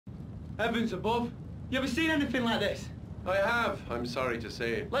Heavens above. You ever seen anything like this? I have, I'm sorry to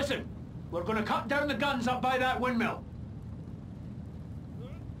say. Listen, we're gonna cut down the guns up by that windmill.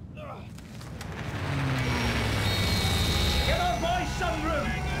 Give our boys some room!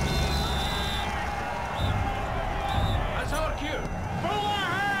 That's our cue. Full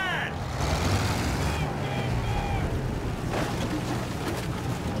ahead!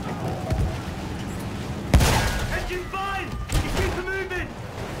 Engine fine! You keep it moving!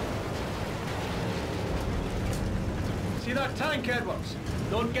 See that tank, Edwards?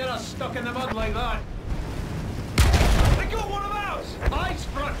 Don't get us stuck in the mud like that. They got one of ours! Eyes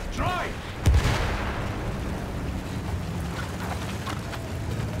front, drive!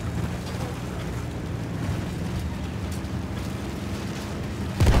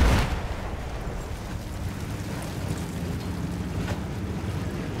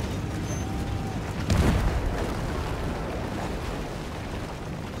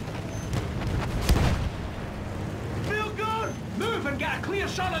 Get a clear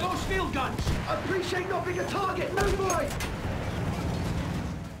shot of those field guns! I appreciate not being a target, move boy!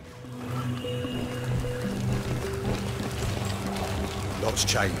 Lots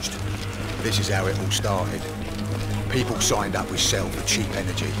changed. This is how it all started. People signed up with Cell for cheap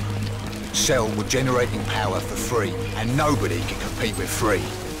energy. Cell were generating power for free, and nobody could compete with free.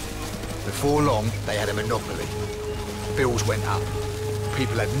 Before long, they had a monopoly. Bills went up.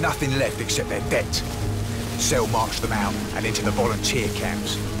 People had nothing left except their debt. Cell marched them out and into the volunteer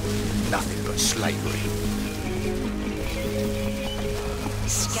camps. Nothing but slavery.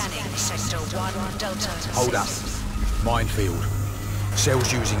 Scanning Sector 1 Delta. Hold up. Minefield.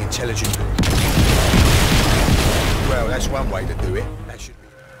 Cell's using intelligent... Well, that's one way to do it. That should be...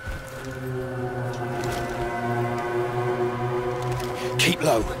 Keep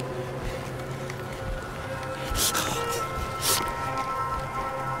low.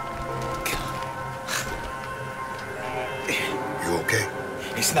 You okay?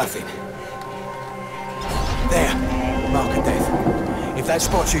 It's nothing. There. Mark of death. If that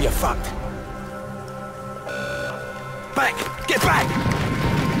spots you, you're fucked. Back! Get back!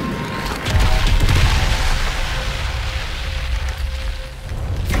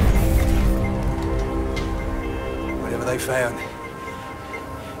 Whatever they found,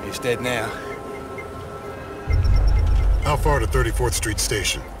 it's dead now. How far to 34th Street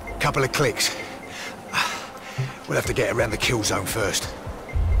Station? Couple of clicks. We'll have to get around the kill zone first.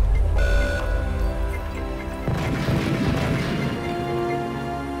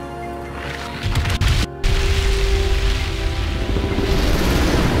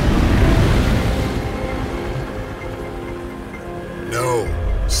 No.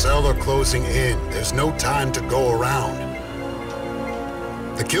 Cell are closing in. There's no time to go around.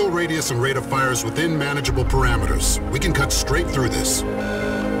 The kill radius and rate of fire is within manageable parameters. We can cut straight through this.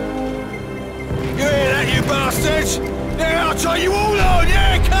 You hear that, you bastards? Yeah, I'll tie you all on!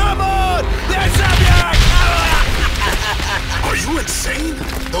 Yeah, come on! Let's have Are you insane?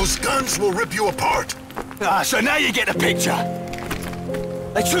 Those guns will rip you apart. So now you get the picture.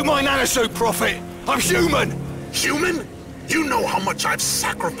 They took my nanosuit, Prophet. I'm human. Human? You know how much I've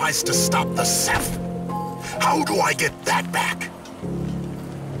sacrificed to stop the Ceph. How do I get that back?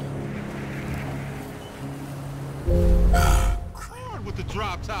 With the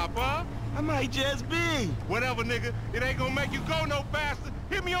drop top, huh? I might just be. Whatever, nigga. It ain't gonna make you go no faster.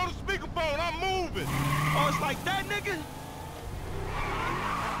 Hit me on the speakerphone. I'm moving. Oh, it's like that, nigga?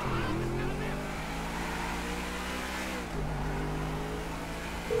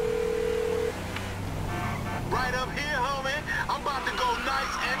 Right up here, homie. I'm about to go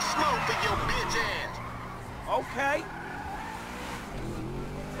nice and slow for your bitch ass. Okay.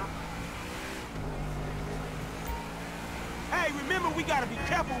 Hey, remember we gotta be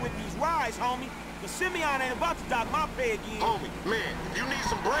careful with these rides, homie. The Simeon ain't about to dock my pay again. Homie, man, if you need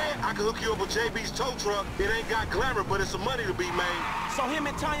some bread, I can hook you up with JB's tow truck. It ain't got glamour, but it's some money to be made. So him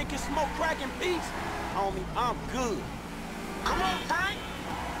and Tanya can smoke crack in peace? Homie, I'm good. Come on, Frank.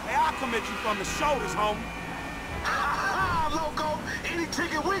 Hey, I'll come at you from the shoulders, homie. Ha, loco. Any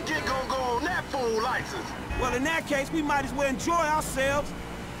ticket we get gonna go on that fool license. Well, in that case, we might as well enjoy ourselves.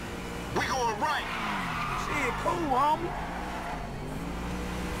 We going right. Shit, cool, homie.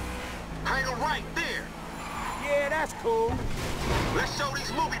 Hang a right there. Yeah, that's cool. Let's show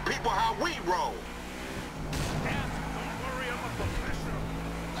these movie people how we roll. Don't worry, I'm a professional.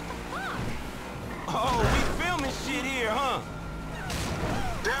 What the fuck? Oh, we filming shit here, huh?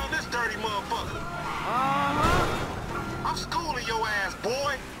 Down this dirty motherfucker. Uh-huh. I'm schooling your ass,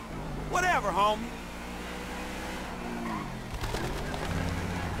 boy. Whatever, homie.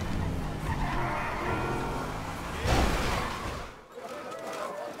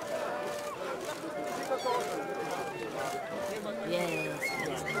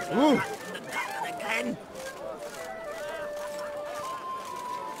 Ooh. Again.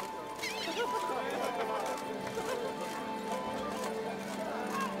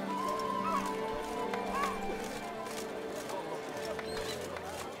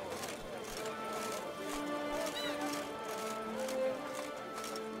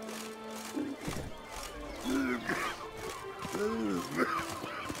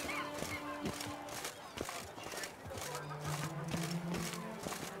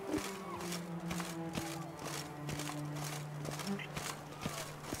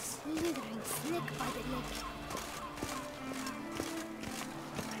 Slithering slick by the neck.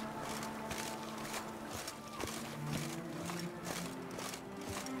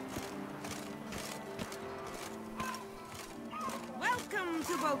 Welcome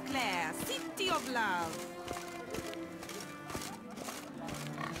to Beauclair, city of love.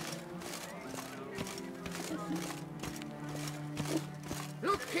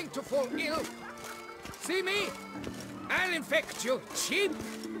 Looking to fall ill? See me? I'll infect you cheap